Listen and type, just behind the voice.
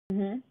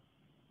Mhm.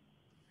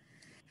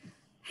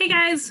 Hey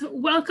guys,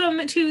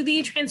 welcome to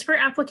the transfer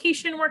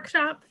application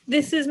workshop.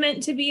 This is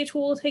meant to be a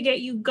tool to get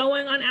you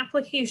going on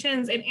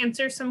applications and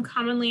answer some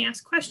commonly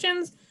asked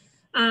questions.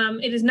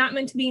 It is not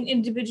meant to be an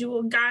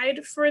individual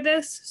guide for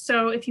this.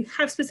 So if you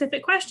have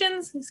specific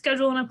questions,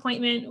 schedule an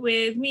appointment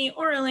with me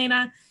or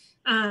Elena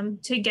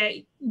to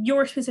get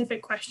your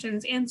specific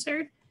questions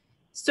answered.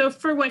 So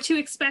for what to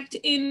expect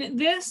in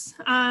this,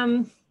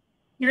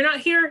 you're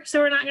not here, so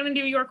we're not going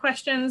to do your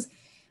questions.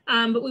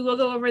 But we will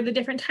go over the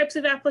different types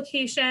of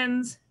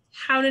applications,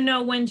 how to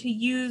know when to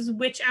use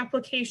which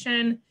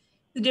application,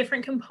 the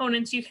different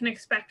components you can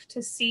expect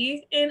to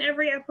see in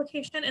every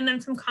application, and then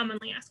some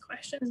commonly asked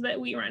questions that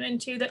we run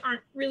into that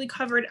aren't really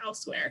covered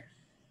elsewhere.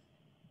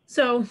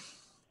 So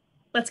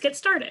let's get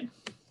started.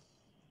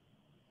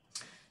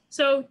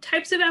 So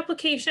types of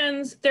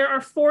applications, there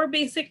are 4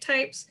 basic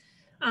types.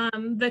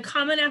 The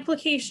common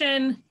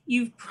application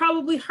you've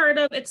probably heard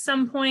of at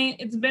some point.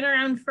 It's been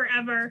around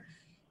forever.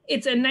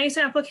 It's a nice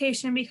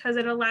application because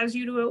it allows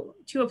you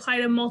to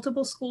apply to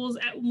multiple schools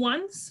at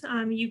once.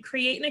 You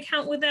create an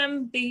account with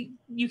them.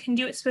 You can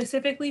do it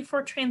specifically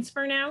for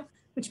transfer now,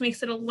 which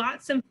makes it a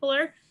lot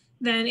simpler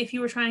than if you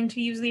were trying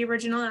to use the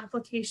original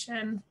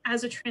application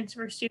as a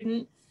transfer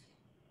student.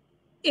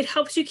 It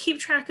helps you keep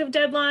track of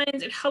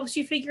deadlines. It helps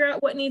you figure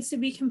out what needs to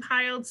be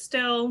compiled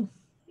still,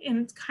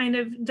 and it kind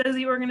of does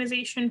the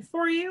organization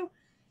for you.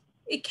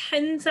 It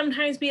can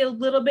sometimes be a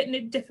little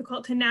bit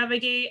difficult to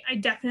navigate. I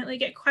definitely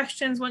get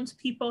questions once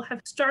people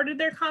have started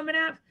their Common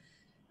App,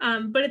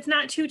 but it's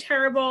not too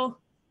terrible.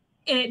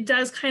 And it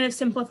does kind of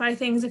simplify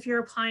things if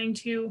you're applying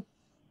to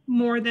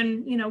more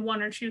than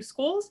 1 or 2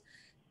 schools.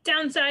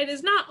 Downside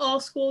is not all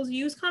schools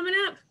use Common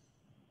App.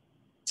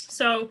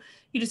 So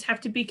you just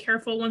have to be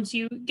careful once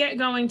you get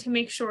going to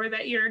make sure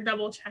that you're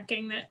double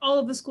checking that all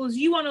of the schools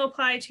you want to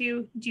apply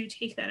to do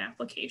take that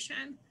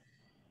application.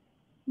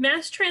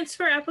 Mass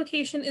transfer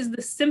application is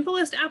the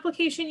simplest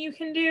application you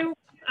can do.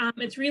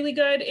 It's really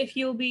good if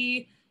you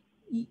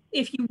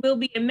will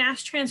be a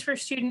mass transfer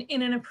student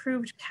in an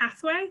approved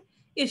pathway.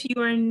 If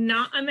you are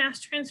not a mass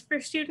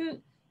transfer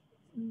student,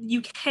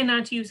 you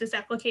cannot use this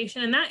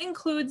application. And that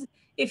includes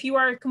if you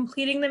are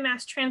completing the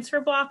mass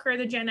transfer block or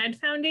the Gen Ed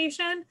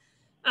Foundation,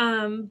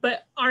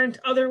 but aren't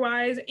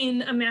otherwise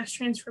in a mass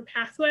transfer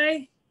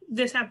pathway,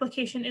 this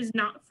application is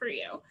not for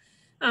you.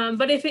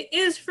 But if it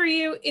is for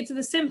you, it's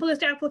the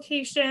simplest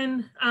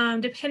application.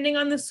 Depending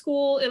on the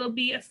school, it'll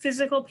be a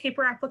physical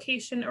paper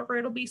application or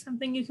it'll be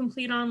something you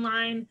complete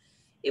online.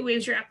 It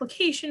waives your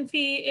application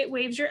fee. It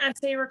waives your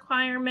essay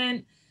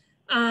requirement,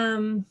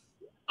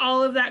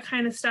 all of that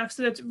kind of stuff.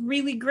 So that's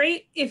really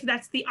great if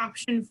that's the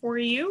option for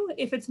you.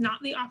 If it's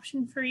not the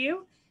option for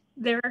you,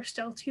 there are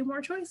still 2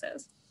 more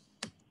choices.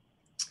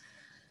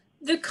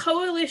 The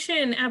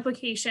coalition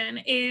application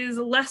is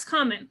less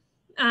common.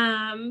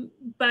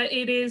 But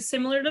it is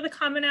similar to the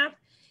Common App.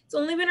 It's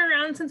only been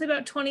around since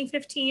about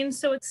 2015,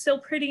 so it's still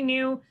pretty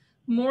new.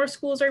 More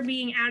schools are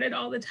being added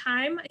all the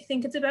time. I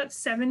think it's about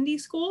 70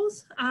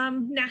 schools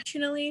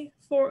nationally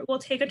will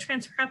take a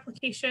transfer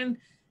application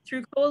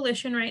through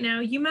coalition right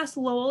now. UMass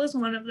Lowell is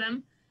one of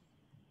them.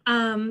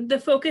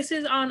 The focus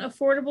is on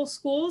affordable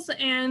schools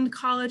and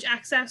college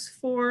access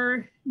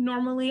for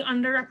normally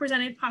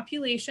underrepresented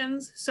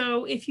populations.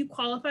 So if you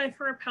qualify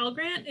for a Pell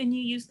Grant and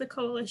you use the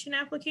coalition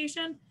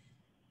application,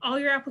 all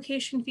your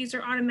application fees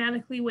are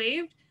automatically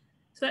waived.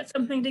 So that's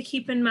something to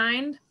keep in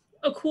mind.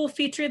 A cool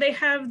feature they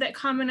have that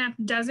Common App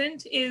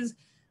doesn't is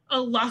a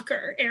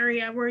locker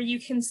area where you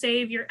can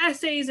save your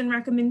essays and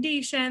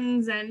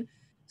recommendations and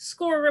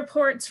score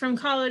reports from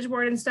College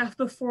Board and stuff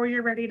before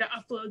you're ready to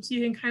upload. So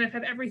you can kind of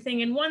have everything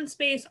in one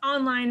space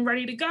online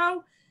ready to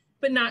go,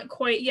 but not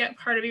quite yet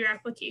part of your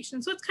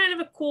application. So it's kind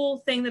of a cool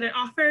thing that it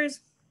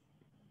offers.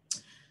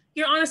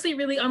 You're honestly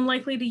really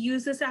unlikely to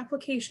use this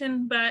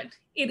application, but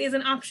it is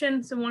an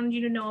option, so I wanted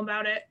you to know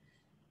about it.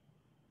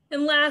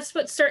 And last,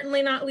 but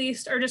certainly not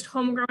least, are just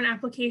homegrown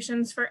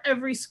applications for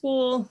every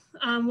school.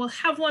 We'll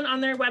have one on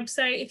their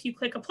website. If you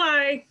click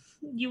apply,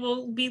 you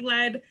will be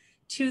led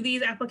to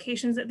these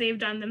applications that they've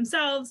done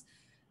themselves.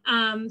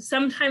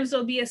 Sometimes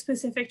there'll be a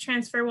specific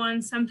transfer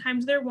one,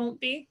 sometimes there won't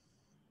be.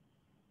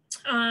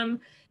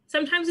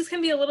 Sometimes this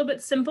can be a little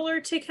bit simpler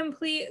to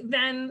complete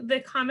than the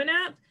Common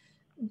App,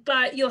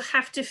 but you'll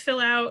have to fill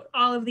out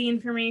all of the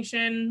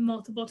information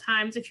multiple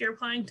times if you're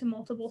applying to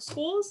multiple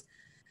schools.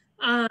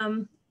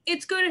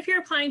 It's good if you're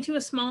applying to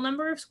a small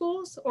number of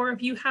schools, or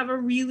if you have a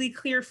really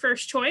clear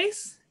first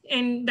choice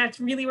and that's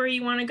really where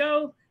you want to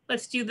go.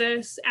 Let's do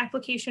this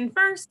application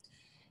first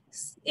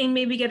and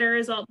maybe get a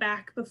result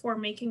back before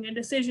making a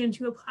decision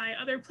to apply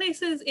other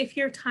places if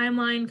your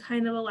timeline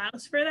kind of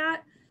allows for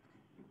that.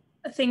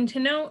 A thing to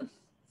note,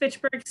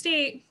 Fitchburg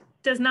State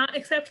does not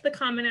accept the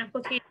Common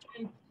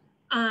application.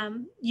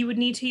 You would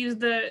need to use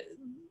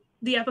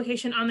the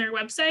application on their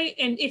website.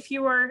 And if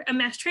you are a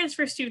mass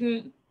transfer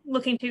student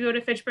looking to go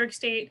to Fitchburg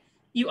State,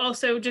 you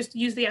also just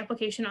use the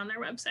application on their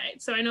website.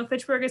 So I know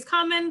Fitchburg is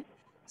common,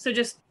 so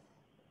just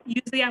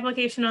use the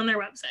application on their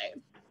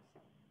website.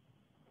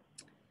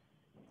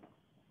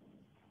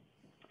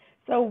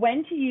 So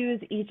when to use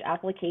each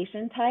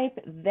application type,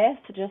 this,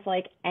 just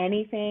like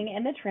anything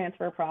in the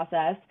transfer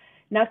process,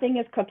 nothing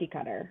is cookie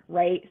cutter,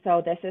 right?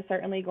 So this is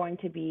certainly going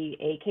to be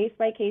a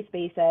case-by-case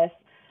basis,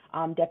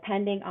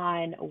 depending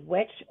on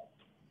which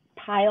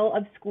pile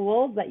of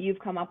schools that you've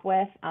come up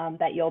with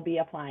that you'll be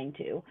applying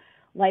to.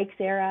 Like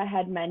Sarah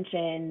had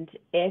mentioned,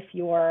 if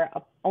you're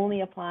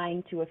only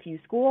applying to a few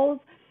schools,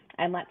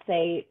 and let's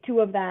say 2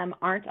 of them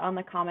aren't on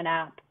the Common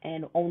App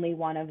and only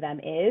 1 of them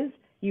is,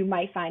 you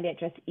might find it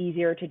just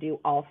easier to do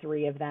all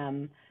 3 of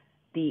them,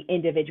 the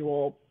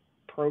individual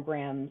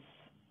programs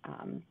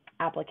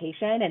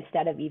application,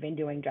 instead of even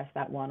doing just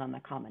that one on the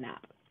Common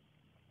App.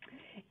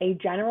 A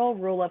general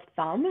rule of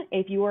thumb,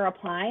 if you are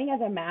applying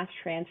as a mass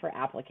transfer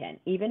applicant,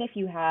 even if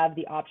you have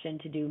the option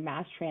to do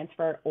mass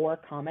transfer or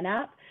Common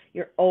App,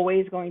 you're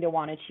always going to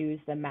want to choose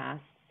the mass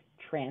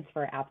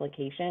transfer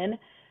application.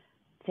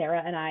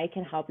 Sarah and I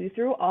can help you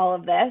through all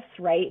of this,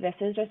 right? This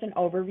is just an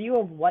overview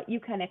of what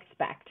you can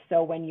expect.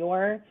 So when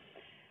you're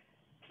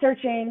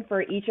searching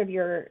for each of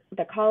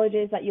the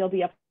colleges that you'll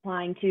be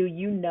applying to,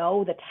 you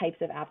know the types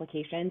of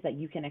applications that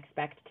you can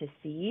expect to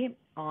see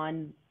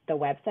on the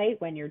website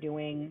when you're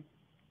doing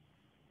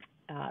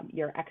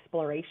your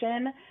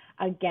exploration.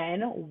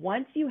 Again,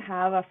 once you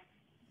have a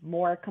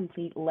more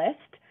complete list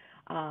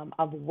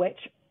of which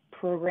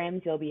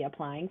programs you'll be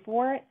applying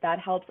for, that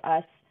helps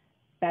us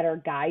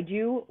better guide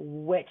you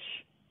which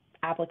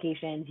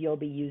applications you'll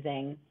be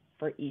using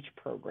for each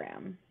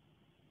program.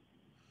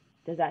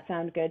 Does that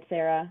sound good,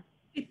 Sarah?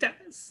 It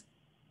does.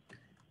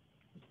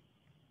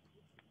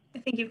 I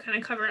think you've kind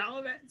of covered all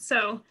of it.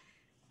 So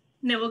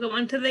now we'll go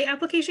on to the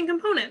application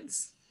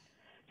components.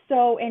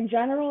 So in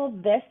general,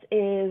 this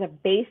is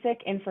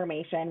basic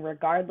information,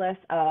 regardless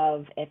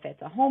of if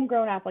it's a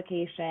homegrown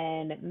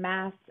application,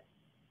 mass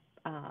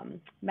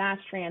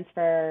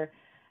transfer,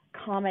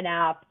 Common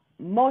App.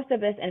 Most of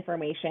this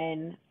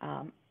information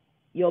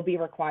you'll be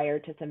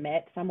required to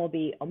submit. Some will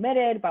be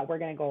omitted, but we're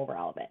going to go over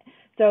all of it.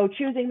 So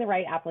choosing the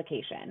right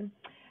application.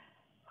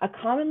 A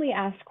commonly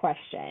asked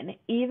question,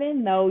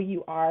 even though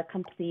you are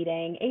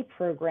completing a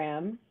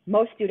program,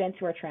 most students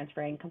who are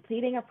transferring,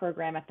 completing a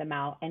program at the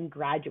Mount and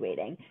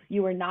graduating,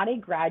 you are not a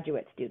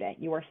graduate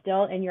student. You are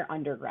still in your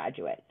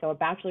undergraduate. So a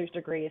bachelor's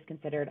degree is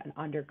considered an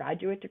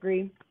undergraduate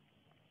degree.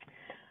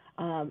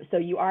 So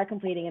you are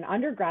completing an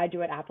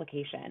undergraduate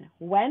application.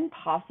 When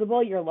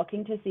possible, you're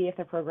looking to see if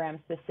the program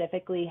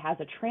specifically has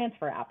a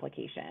transfer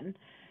application.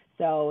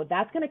 So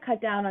that's going to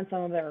cut down on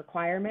some of the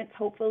requirements,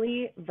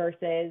 hopefully,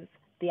 versus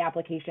the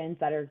applications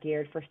that are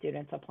geared for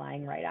students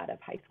applying right out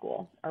of high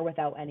school or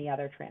without any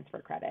other transfer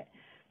credit.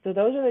 So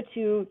those are the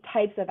 2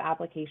 types of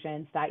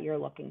applications that you're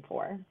looking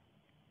for.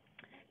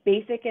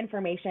 Basic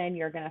information,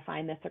 you're going to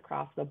find this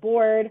across the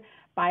board: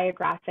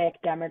 biographic,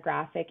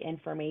 demographic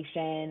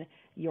information,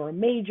 your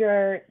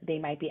major. They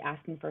might be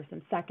asking for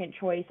some second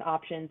choice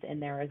options in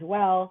there as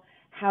well.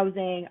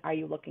 Housing, are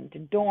you looking to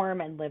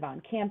dorm and live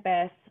on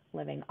campus,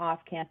 living off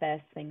campus,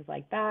 things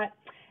like that.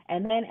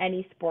 And then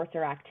any sports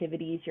or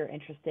activities you're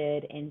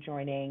interested in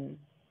joining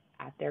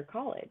at their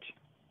college.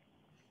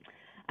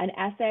 An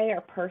essay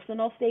or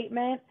personal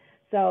statement.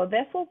 So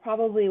this will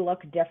probably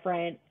look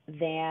different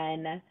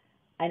than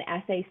an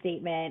essay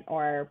statement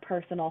or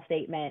personal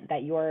statement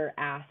that you're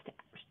asked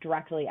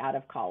directly out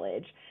of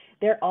college.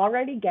 They're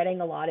already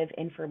getting a lot of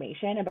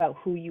information about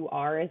who you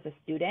are as a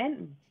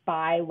student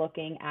by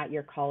looking at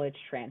your college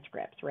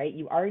transcripts, right?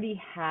 You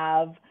already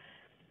have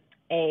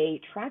a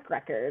track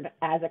record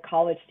as a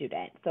college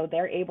student, so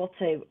they're able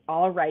to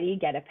already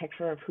get a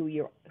picture of who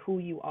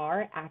you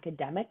are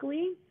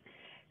academically.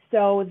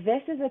 So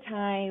this is a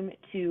time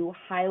to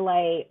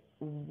highlight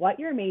what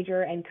your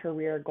major and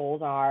career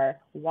goals are,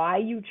 why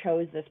you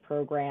chose this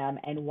program,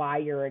 and why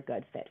you're a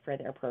good fit for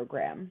their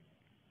program.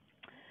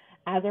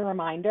 As a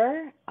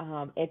reminder,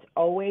 it's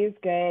always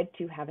good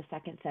to have a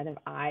second set of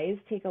eyes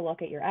take a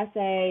look at your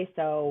essay.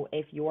 So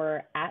if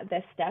you're at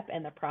this step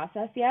in the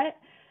process yet,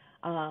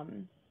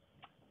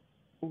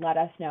 let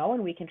us know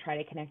and we can try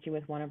to connect you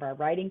with one of our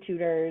writing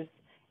tutors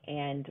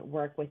and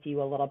work with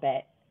you a little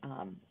bit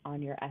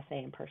on your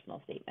essay and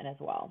personal statement as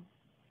well.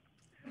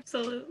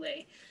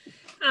 Absolutely.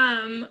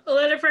 A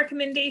letter of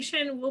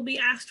recommendation will be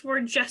asked for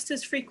just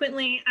as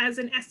frequently as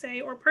an essay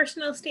or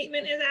personal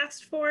statement is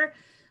asked for.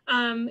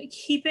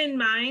 Keep in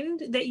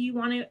mind that you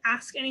want to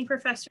ask any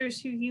professors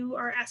who you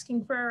are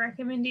asking for a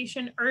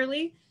recommendation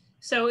early.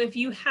 So if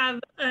you have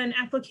an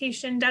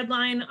application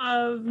deadline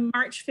of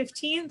March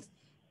 15th,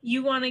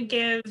 you want to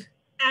give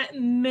at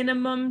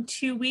minimum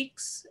 2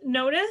 weeks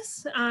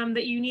notice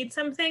that you need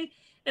something.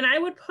 And I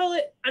would pull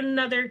it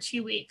another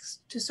 2 weeks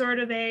to sort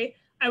of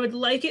I would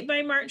like it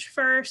by March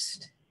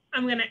 1st.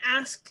 I'm going to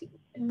ask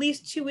at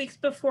least 2 weeks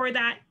before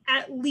that,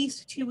 at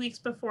least 2 weeks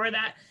before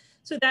that.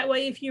 So that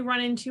way, if you run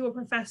into a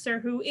professor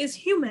who is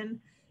human,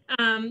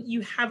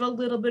 you have a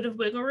little bit of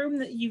wiggle room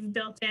that you've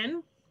built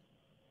in.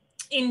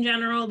 In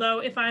general, though,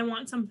 if I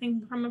want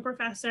something from a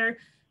professor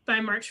by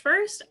March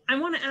 1st, I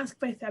want to ask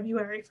by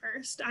February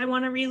 1st. I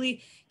want to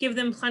really give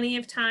them plenty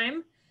of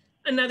time.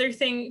 Another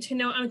thing to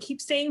note, I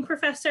keep saying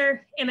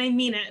professor, and I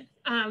mean it.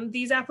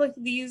 These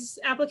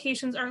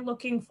applications are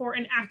looking for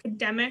an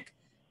academic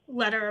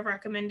letter of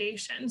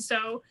recommendation.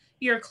 So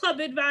your club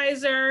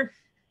advisor,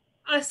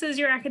 us as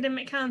your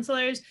academic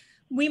counselors,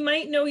 we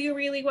might know you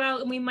really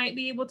well and we might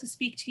be able to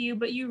speak to you,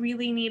 but you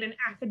really need an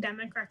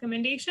academic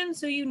recommendation.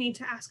 So you need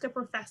to ask a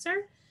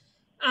professor.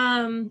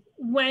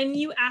 When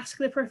you ask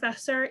the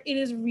professor, it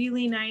is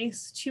really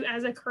nice to,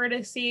 as a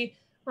courtesy,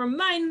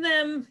 remind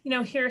them, you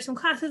know, here are some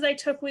classes I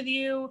took with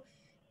you,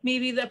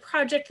 maybe the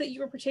project that you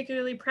were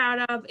particularly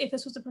proud of, if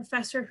this was a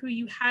professor who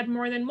you had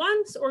more than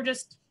once or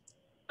just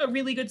a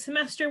really good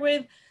semester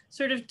with,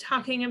 sort of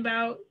talking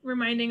about,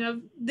 reminding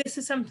of, this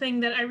is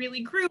something that I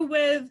really grew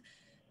with,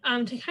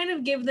 to kind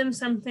of give them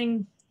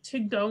something to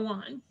go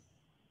on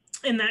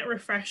in that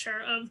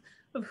refresher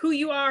of who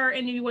you are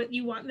and maybe what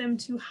you want them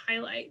to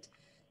highlight.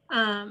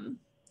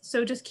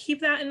 So just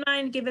keep that in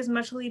mind, give as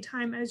much lead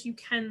time as you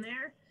can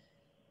there.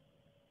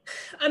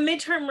 A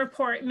midterm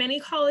report, many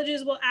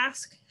colleges will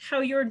ask how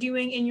you're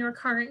doing in your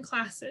current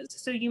classes.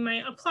 So you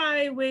might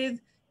apply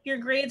with your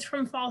grades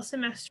from fall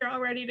semester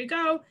all ready to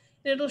go,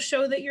 and it'll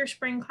show that your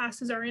spring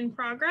classes are in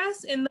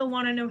progress, and they'll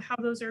want to know how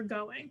those are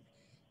going.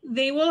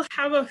 They will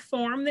have a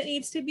form that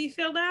needs to be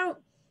filled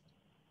out,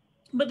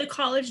 but the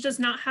college does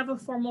not have a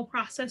formal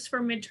process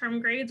for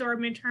midterm grades or a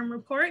midterm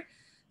report.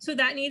 So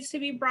that needs to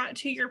be brought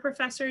to your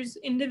professors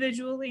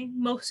individually.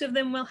 Most of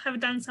them will have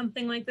done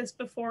something like this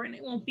before and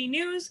it won't be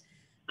news,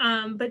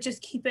 but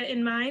just keep it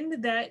in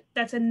mind that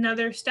that's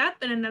another step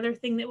and another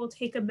thing that will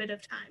take a bit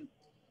of time.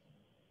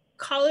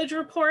 College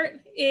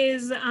report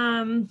is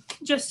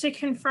just to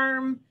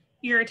confirm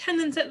your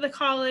attendance at the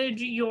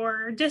college,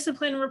 your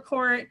discipline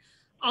report,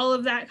 all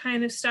of that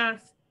kind of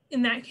stuff,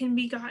 and that can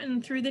be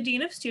gotten through the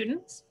Dean of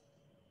Students.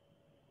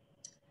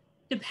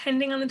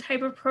 Depending on the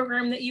type of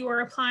program that you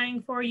are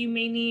applying for, you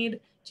may need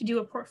to do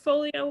a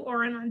portfolio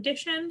or an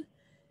audition.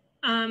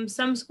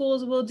 Some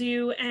schools will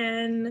do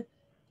an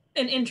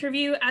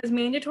interview as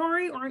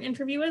mandatory or an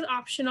interview as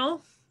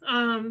optional.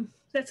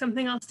 That's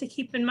something else to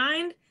keep in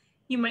mind.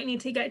 You might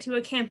need to get to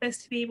a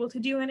campus to be able to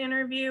do an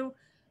interview,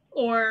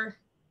 or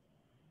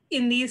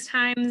in these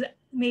times,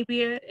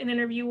 maybe an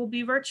interview will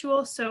be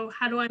virtual. So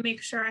how do I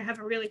make sure I have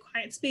a really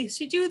quiet space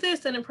to do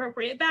this, an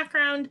appropriate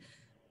background,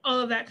 all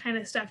of that kind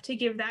of stuff to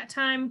give that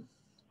time.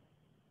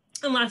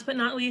 And last but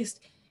not least,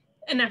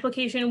 an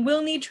application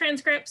will need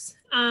transcripts.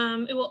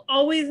 It will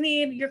always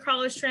need your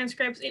college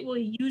transcripts. It will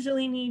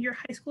usually need your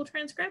high school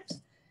transcripts.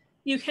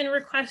 You can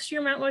request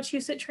your Mount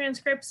Wachusett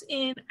transcripts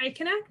in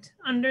iConnect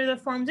under the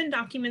Forms and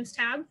Documents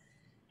tab.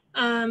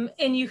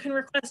 And you can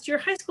request your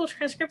high school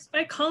transcripts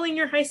by calling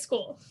your high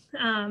school.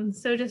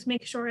 So just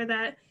make sure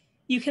that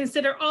you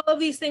consider all of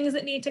these things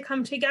that need to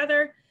come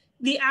together.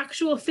 The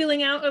actual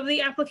filling out of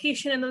the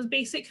application and those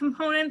basic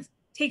components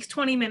takes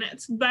 20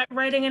 minutes, but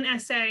writing an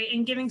essay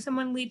and giving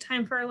someone lead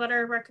time for a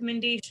letter of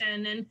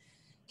recommendation and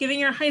giving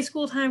your high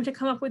school time to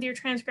come up with your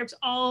transcripts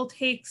all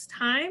takes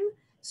time.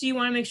 So you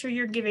want to make sure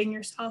you're giving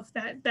yourself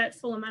that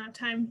full amount of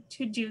time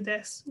to do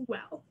this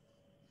well.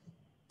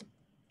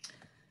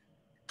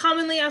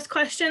 Commonly asked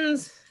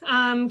questions,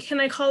 can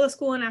I call the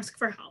school and ask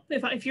for help?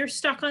 If you're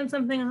stuck on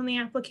something on the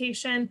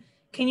application,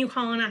 can you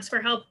call and ask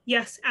for help?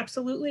 Yes,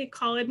 absolutely.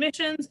 Call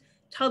admissions,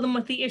 tell them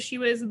what the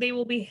issue is. They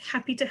will be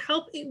happy to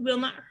help. It will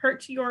not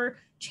hurt your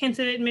chance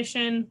of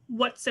admission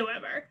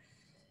whatsoever.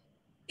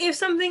 If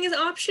something is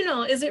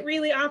optional, is it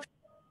really optional?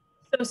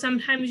 So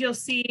sometimes you'll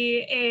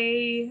see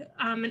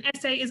an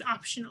essay is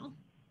optional.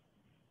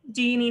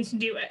 Do you need to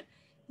do it?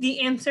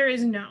 The answer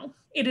is no.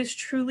 It is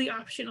truly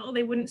optional.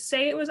 They wouldn't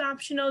say it was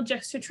optional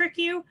just to trick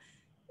you.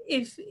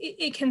 If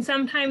it can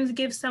sometimes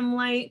give some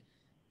light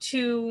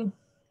to,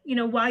 you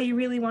know, why you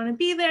really want to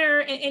be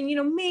there, and you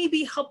know, may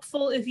be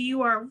helpful if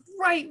you are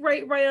right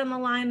on the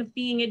line of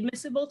being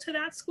admissible to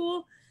that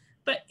school.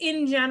 But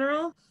in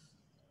general,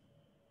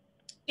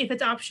 if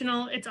it's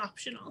optional, it's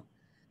optional.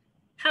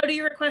 How do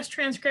you request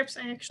transcripts?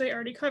 I actually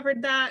already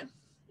covered that.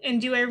 And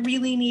do I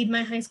really need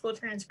my high school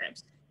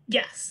transcripts?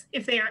 Yes.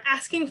 If they are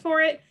asking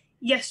for it,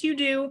 yes, you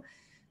do.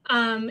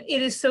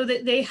 It is so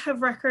that they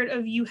have record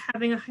of you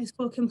having a high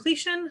school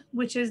completion,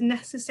 which is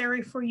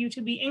necessary for you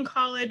to be in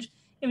college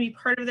and be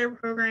part of their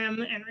program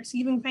and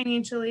receiving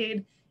financial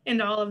aid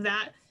and all of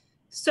that.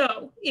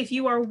 So if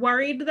you are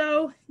worried,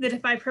 though, that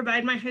if I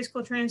provide my high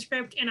school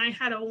transcript and I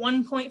had a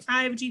 1.5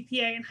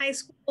 GPA in high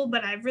school,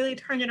 but I've really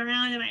turned it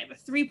around and I have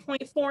a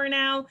 3.4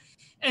 now,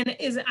 and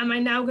am I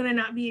now going to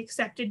not be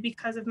accepted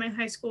because of my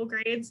high school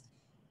grades?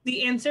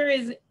 The answer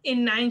is,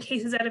 in 9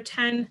 cases out of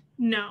 10,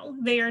 no.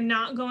 They are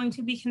not going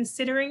to be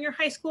considering your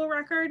high school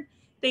record.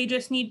 They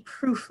just need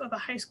proof of a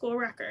high school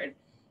record.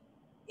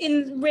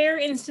 In rare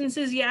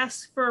instances,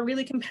 yes, for a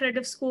really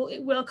competitive school,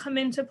 it will come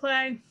into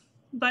play.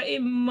 But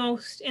in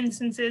most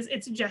instances,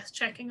 it's just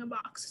checking a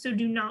box. So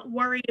do not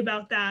worry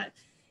about that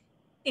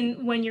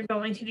when you're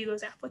going to do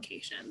those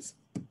applications.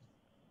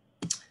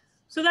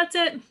 So that's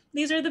it.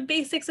 These are the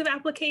basics of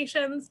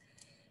applications.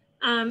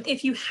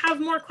 If you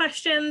have more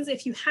questions,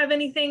 if you have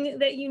anything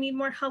that you need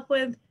more help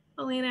with,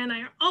 Elena and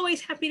I are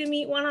always happy to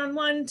meet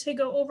one-on-one to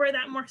go over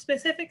that more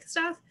specific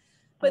stuff,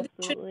 but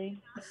this should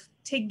be enough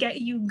to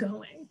get you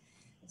going.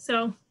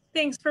 So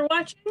thanks for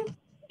watching,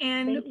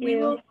 and we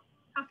will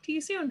talk to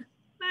you soon.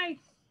 Bye.